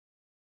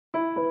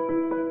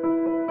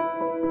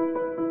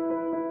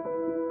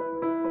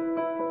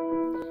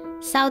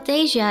South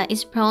Asia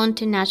is prone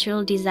to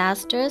natural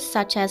disasters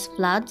such as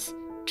floods,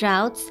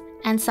 droughts,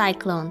 and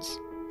cyclones.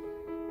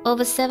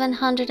 Over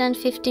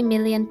 750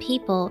 million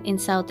people in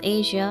South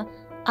Asia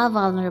are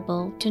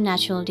vulnerable to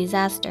natural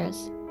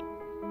disasters.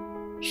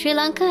 Sri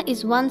Lanka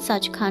is one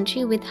such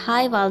country with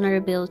high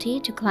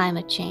vulnerability to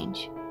climate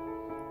change.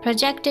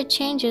 Projected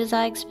changes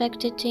are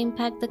expected to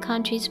impact the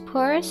country's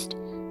poorest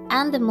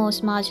and the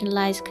most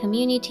marginalized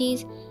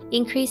communities,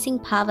 increasing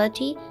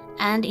poverty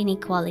and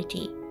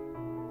inequality.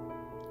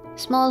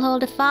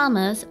 Smallholder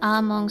farmers are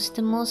amongst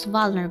the most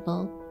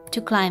vulnerable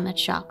to climate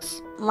shocks.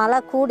 மழை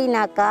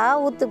கூடினாக்கா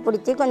ஊற்று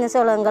பிடிச்சி கொஞ்சம்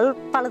சோளங்கள்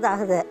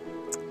பழுதாகுது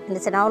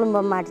இந்த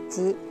நவலும்பம்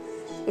மாடிச்சு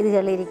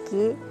இதுகள்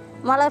இருக்கி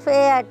மழை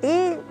பெய்யாட்டி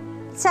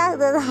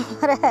சாகுது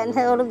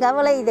ஒரு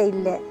கவலை இது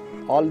இல்லை.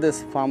 All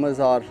these farmers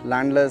are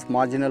landless,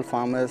 marginal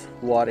farmers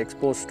who are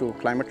exposed to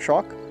climate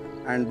shock,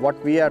 and what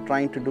we are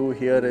trying to do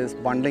here is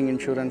bundling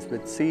insurance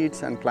with seeds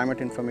and climate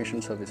information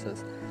services.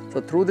 So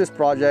through this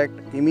project,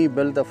 IWMI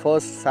built the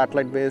first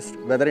satellite-based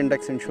weather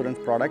index insurance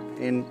product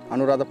in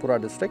Anuradhapura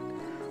district,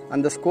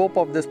 and the scope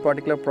of this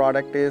particular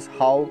product is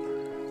how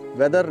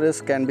weather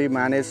risk can be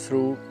managed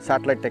through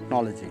satellite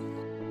technology.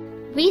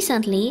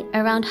 Recently,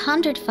 around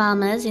 100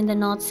 farmers in the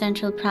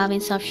north-central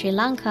province of Sri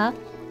Lanka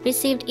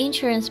received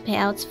insurance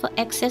payouts for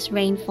excess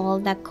rainfall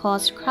that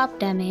caused crop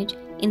damage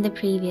in the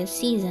previous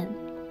season.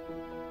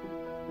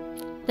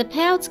 The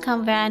payouts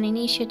come via an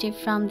initiative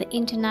from the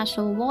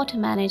International Water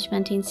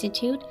Management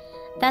Institute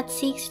that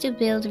seeks to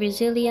build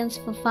resilience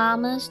for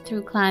farmers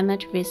through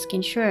climate risk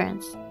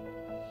insurance.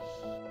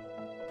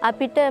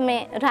 අපිට මේ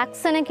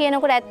රක්ෂණ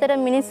කියනකොට ඇත්තට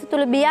මිනිස්සු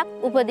තුල බියක්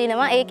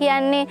උපදිනවා. ඒ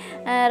කියන්නේ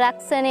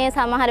රක්ෂණය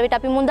සමහර විට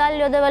අපි මුදල්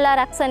යොදවලා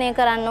රක්ෂණය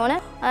කරන්න ඕන.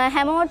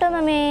 හැමෝටම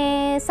මේ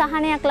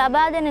සහනයක්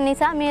ලබා දෙන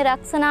නිසා මේ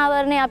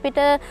රක්ෂණාවරණය අපිට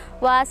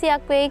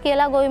වාසියක් වෙයි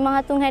කියලා ගොවි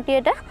මහතුන්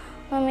හැටියට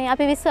මේ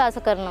අපි විශ්වාස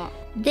කරනවා.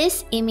 This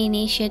IWMI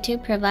initiative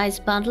provides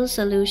bundle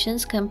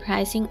solutions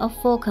comprising of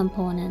 4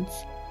 components: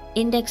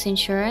 index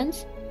insurance,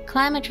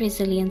 climate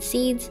resilient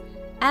seeds,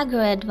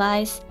 agro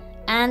advice,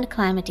 and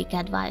climatic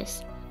advice.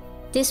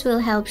 This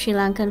will help Sri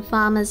Lankan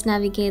farmers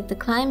navigate the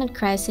climate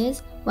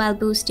crisis while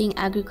boosting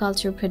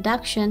agricultural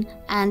production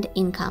and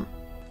income.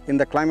 In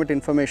the climate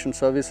information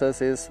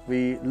services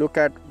we look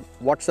at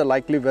what's the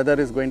likely weather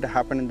is going to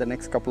happen in the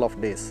next couple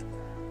of days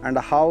and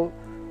how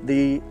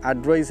the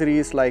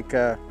advisories like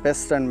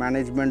pest and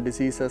management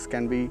diseases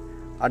can be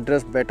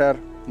addressed better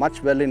much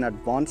well in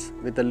advance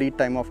with a lead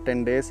time of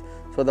 10 days,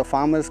 so the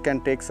farmers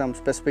can take some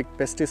specific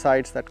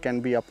pesticides that can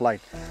be applied.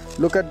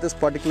 Look at this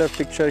particular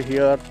picture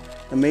here.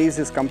 The maize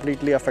is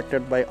completely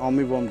affected by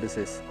armyworm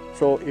disease.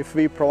 So if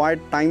we provide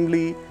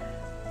timely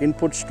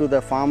inputs to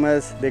the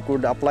farmers, they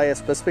could apply a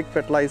specific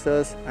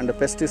fertilizers and the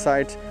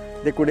pesticides.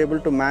 They could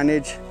able to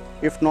manage,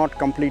 if not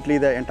completely,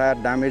 the entire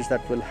damage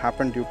that will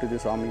happen due to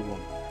this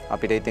armyworm.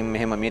 අපිට ඉතින්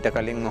මෙහෙම මීට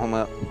කලින් ඔහොම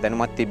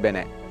දැනුමක් තිබ්බේ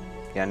නැහැ.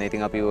 කියන්නේ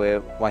ඉතින් අපි ඔය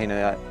වහින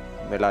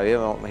වෙලාවේ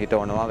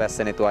හිටවනවා වැස්ස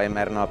නැතුව අය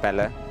මැරෙනවා පැල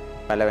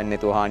වෙන්නේ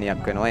නැතුව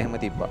හානියක් වෙනවා එහෙම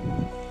තිබ්බා.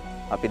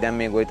 අපි දැන්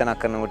මේ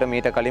ගොවිතැනක් කරනකොට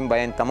මීට කලින්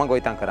බයෙන් තමයි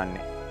ගොවිතැන්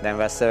කරන්නේ. දැන්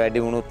වැස්ස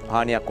වැඩි වුණොත්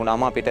හානියක්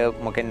වුණාම අපිට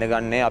මොකෙන්ද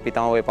ගන්නෙ අපි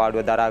තමයි ওই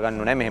පාඩුව දරා ගන්න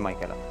ඕනේ මෙහෙමයි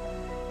කියලා.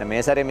 දැන්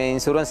මේ සැරේ මේ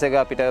ඉන්ෂුරන්ස් එක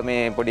අපිට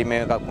මේ පොඩි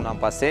මේකක්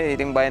වුණාන් පස්සේ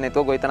ඉතින් බය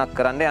නැතුව ගොවිතැනක්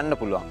කරන්න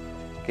යන්න පුළුවන්.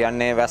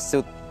 කියන්නේ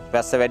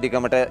වැස්ස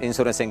වැඩිකමට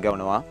ඉන්ෂුරන්ස් එක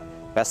ගවනවා.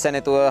 වැස්ස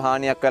නැතුව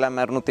හානියක් වෙලා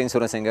මැරුණොත්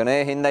ඉන්ෂුරන්ස් එක ගවනවා.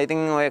 ඒ හින්දා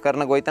ඉතින් ඔය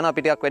කරන ගොවිතැන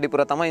අපිට ටිකක්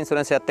වැඩිපුර තමයි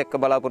ඉන්ෂුරන්ස් එකත් එක්ක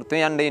බලාපොරොත්තු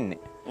වෙන්න ඉන්නේ.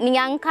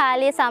 නියං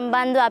කාලයේ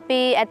සම්බන්ධව අපි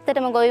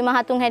ඇත්තටම ගොවි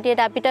මහතුන්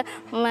හැටියට අපිට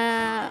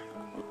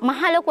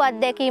මහ ලොකු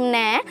අත්දැකීම්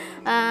නැහැ.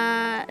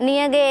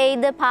 නියගේ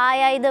එයිද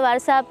පායයිද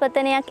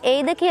වර්ෂාපතනයක්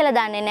එයිද කියලා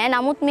දන්නේ නැහැ.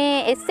 නමුත් මේ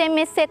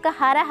SMS එක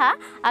හරහා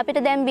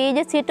අපිට දැන්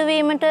බීජ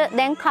සිටුවීමට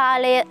දැන්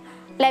කාලය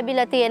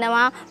ලැබිලා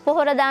තියෙනවා.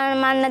 පොහොර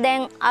දාන්න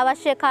දැන්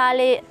අවශ්‍ය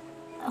කාලේ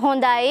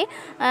හොඳයි.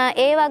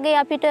 ඒ වගේ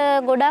අපිට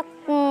ගොඩක්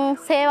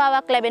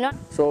සේවාවක් ලැබෙනවා.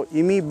 So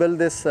IWMI built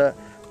this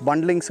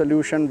bundling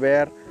solution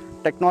where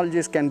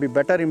technologies can be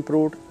better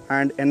improved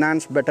and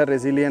enhance better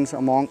resilience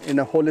in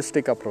a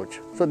holistic approach.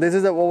 So this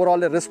is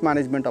overall a risk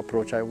management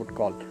approach, I would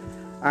call.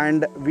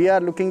 And we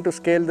are looking to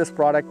scale this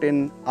product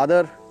in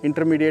other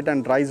intermediate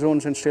and dry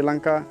zones in Sri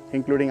Lanka,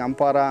 including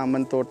Ampara,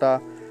 Amantota,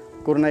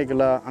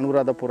 Kurnaigala,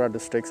 Anuradhapura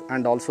districts,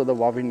 and also the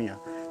Wavinia.